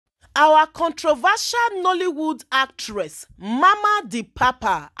Our controversial Nollywood actress, Mama the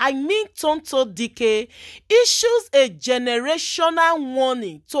Papa, Tonto Dikeh, issues a generational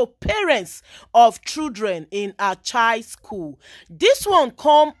warning to parents of children in her child's school. This one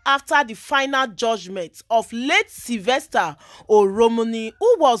come after the final judgment of late Sylvester Oromoni,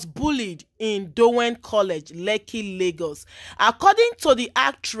 who was bullied in Dowen College, Lekki, Lagos. According to the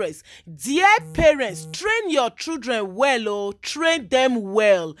actress, dear parents, train your children well, train them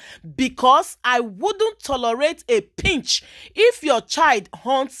well, because I wouldn't tolerate a pinch if your child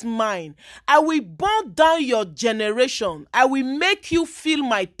haunts mine. I will burn down your generation. I will make you feel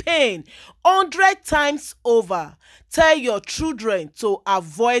my pain 100 times over. Tell your children to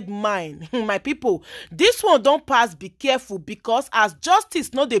avoid mine. My people, this one don't pass. Be careful, because as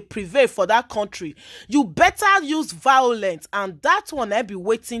justice no dey prevail for that country, you better use violence, and that one I be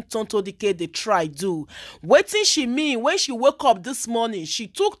waiting Tonto Dikeh dey try do. Wetin she mean when she woke up this morning? She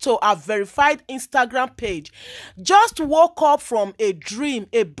took to her verified Instagram page. Just woke up from a dream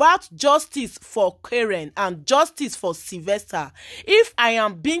about justice for Karen and justice for Sylvester. If I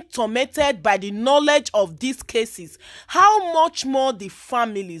am being tormented by the knowledge of these cases, how much more the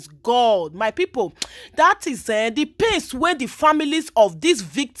families? God, my people, that is the pains where the families of this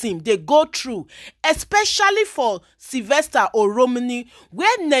victim they go through, especially for Sylvester Oromoni,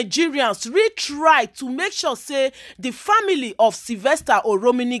 where Nigerians really try to make sure say the family of Sylvester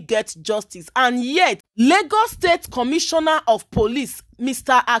Oromoni gets justice, and yet Lagos State Commissioner of Police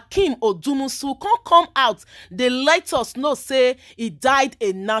Mr. Akim Odumusu can't come out. They let us know say he died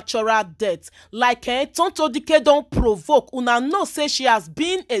a natural death. Like Tonto Dikeh don't provoke. Una know say she has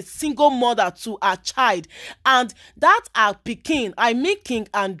been a single mother to her child, and that her pikin, King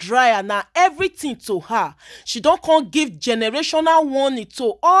Andrea, na everything to her. She don't come give generational warning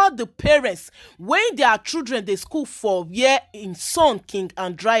to all the parents when their children they school for where in son King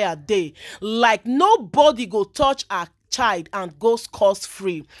Andrea day. Like nobody go touch her child and go scot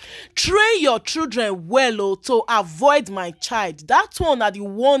free. Train your children well to avoid my child. That one are the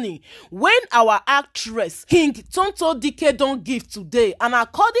warning when our actress King Tonto Dikeh don't give today. And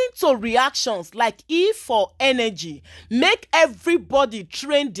according to reactions like E for Energy, make everybody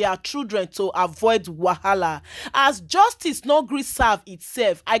train their children to avoid wahala. As justice no gree serve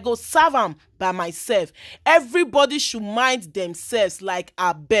itself, I go serve am by myself. Everybody should mind themselves, like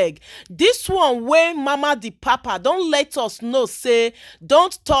I beg. This one when Mama the Papa don't let us know say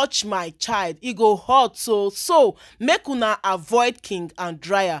don't touch my child, e go hurt, so make una avoid King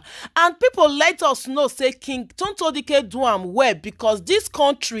Andrea. And people let us know say King Tonto Dikeh do am well, because this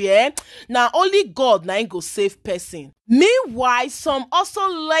country now only God na go save person. Meanwhile, some also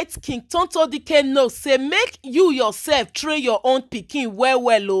let King Tonto Dikeh know say make you yourself train your own pikin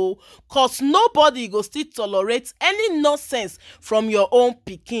well, cause nobody go still tolerate any nonsense from your own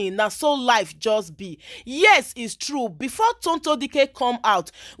pikin. Na so life just be. Yes, it's true. Before Tonto Dikeh come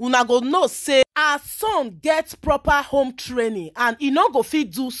out, una go know say our son gets proper home training and he no go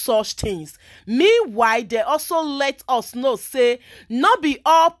fit do such things. Meanwhile, they also let us know say not be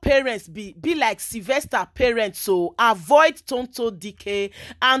all parents be like Sylvester parents, so avoid Tonto Dikeh,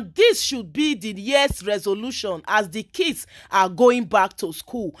 and this should be the year's resolution as the kids are going back to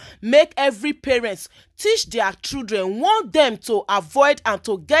school. Make every parents teach their children, want them to avoid and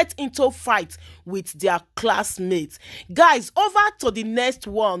to get into fight with their classmates. Guys, over to the next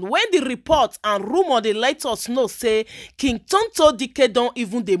one. When the report and rumor they let us know say King Tonto Dikeh don't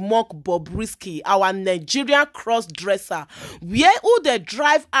even they mock Bobrisky, our Nigerian cross-dresser, where who they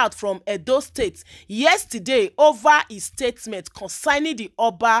drive out from Edo State yesterday over his statement concerning the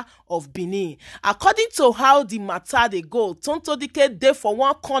Oba of Benin. According to how the matter they go, Tonto Dikeh dey for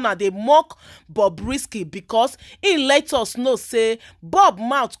one corner they mock Bobrisky because he let us know say Bob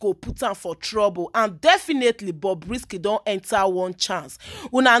mouth go put am for trouble, and definitely Bobrisky don't enter one chance.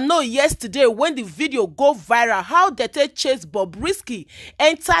 Una know yesterday when the video go viral how they chase Bobrisky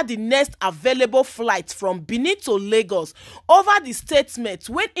enter the next available flight from Benin to Lagos over the statement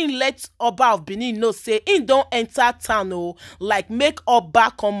when he let Oba of Benin know say he don't enter town, like make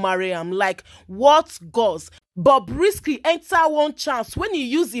Oba come marry am. Like what goes? Bobrisky enter one chance when he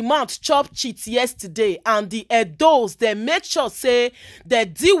use him mouth chop cheat yesterday, and the Edos they make sure say they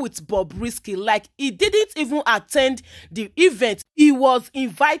deal with Bobrisky like he didn't even attend the event. He he was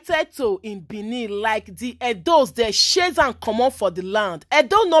invited to in Benin, like the Edos, they shades and comot for the land.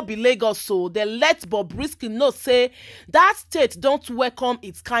 Edo no be Lagos, so they let Bobrisky know say that state don't welcome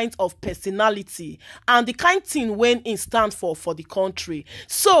its kind of personality and the kind thing when it stand for the country.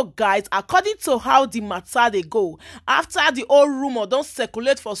 So guys, according to how the matter they go, after the old rumor don't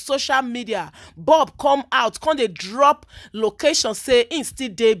circulate for social media, Bob come out, come they drop location, say in still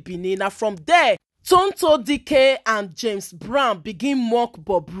dey Benin. And from there, Tonto Dikeh and James Brown begin mock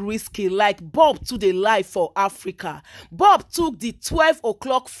Bobrisky like Bob to the life for Africa. Bob took the 12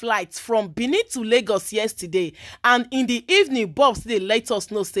 o'clock flight from Benin to Lagos yesterday, and in the evening, Bob still let us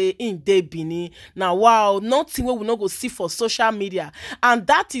know say in dey Benin. Now wow, nothing we no go see for social media, and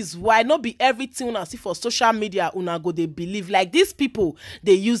that is why not be everything una see for social media una go dey believe. Like these people,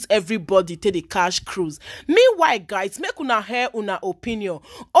 they use everybody to the cash cruise. Meanwhile, guys, make una hear una opinion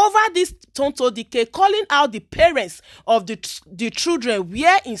over this Tonto Dikeh calling out the parents of the children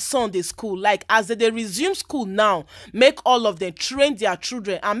where in Sunday school, like as they resume school now, make all of them train their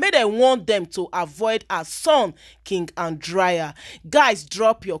children and make them want them to avoid our son King and Dryer. Guys,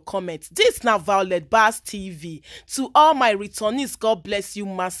 drop your comments. This now Violet Bass TV. To all my returnees, God bless you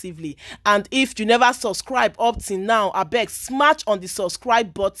massively. And if you never subscribe up till now, I beg smash on the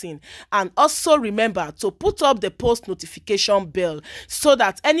subscribe button, and also remember to put up the post notification bell so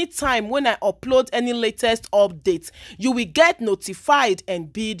that anytime when I upload any latest updates, you will get notified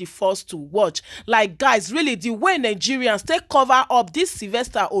and be the first to watch. Like guys, really the way Nigerians take cover up this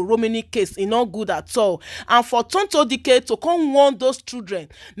Sylvester Oromini case is not good at all. And for Tonto Dikeh to come warn those children,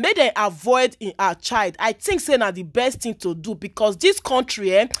 may they avoid in our child, I think say na the best thing to do, because this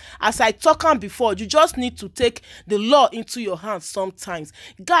country, as I talk on before, you just need to take the law into your hands sometimes.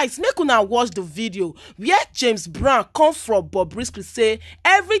 Guys, make una watch the video where James Brown come from Bobrisky say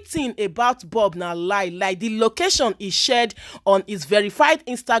everything about Bob na lie, like the location he shared on his verified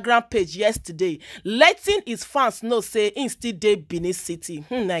Instagram page yesterday, letting his fans know say in still dey Benin City.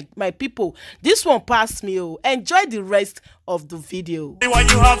 Like my people, this one pass me. Enjoy the rest of the video. When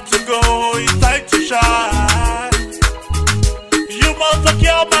you have to go, it's time to shine. You must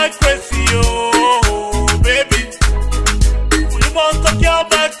secure my crazy, oh baby. You must secure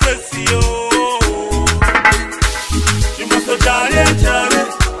my crazy, oh. You must jaye,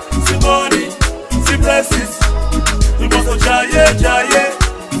 Simone, si blesses. You must jaye,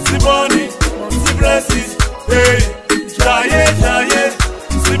 Simone, si blesses. Hey, jaye,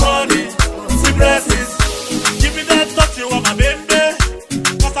 Simone, si blesses. Give me that touch, you want my baby,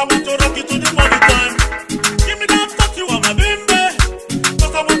 cause I want to rock you to the money time. Give me that touch, you want my baby,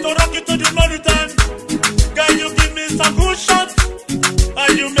 cause I want to rock you to the money time. Can you give me some good shots,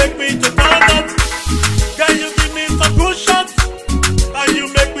 and you make me to turn up? Can you give me some good shots, and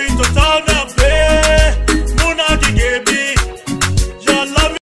you make me to turn up? Hey, Muna Gigebi, your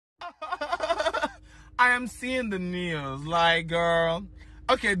love. I am seeing the news, like, girl.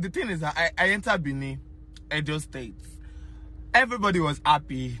 Okay, the thing is that I entered Benin, Edo State. Everybody was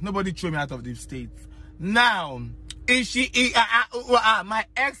happy. Nobody threw me out of the state. Now, my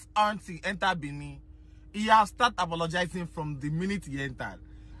ex-auntie entered Benin. He has started apologizing from the minute he entered.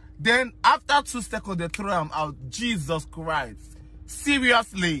 Then, after 2 seconds, they throw him out. Jesus Christ.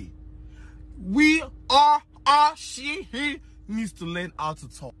 Seriously. We are, he needs to learn how to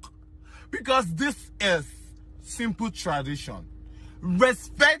talk. Because this is simple tradition.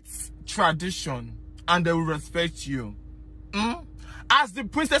 Respect tradition and they will respect you. As the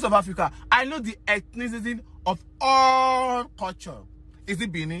princess of Africa, I know the ethnicity of all culture. Is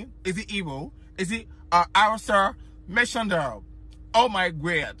it Benin? Is it Igbo? Is it Hausa? Meshander? Oh my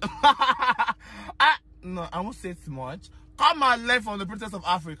God. No, I won't say too much. Come and learn from the princess of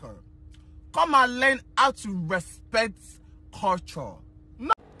Africa. Come and learn how to respect culture.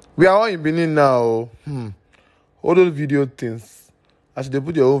 No. We are all in Benin now. All those video things. As they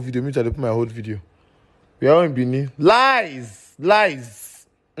put your own video, me try to put my whole video. We are all in Benin. Lies! Lies!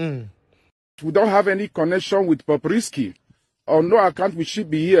 We don't have any connection with Bobrisky. On no account will she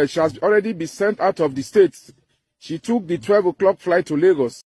be here. She has already been sent out of the States. She took the 12 o'clock flight to Lagos.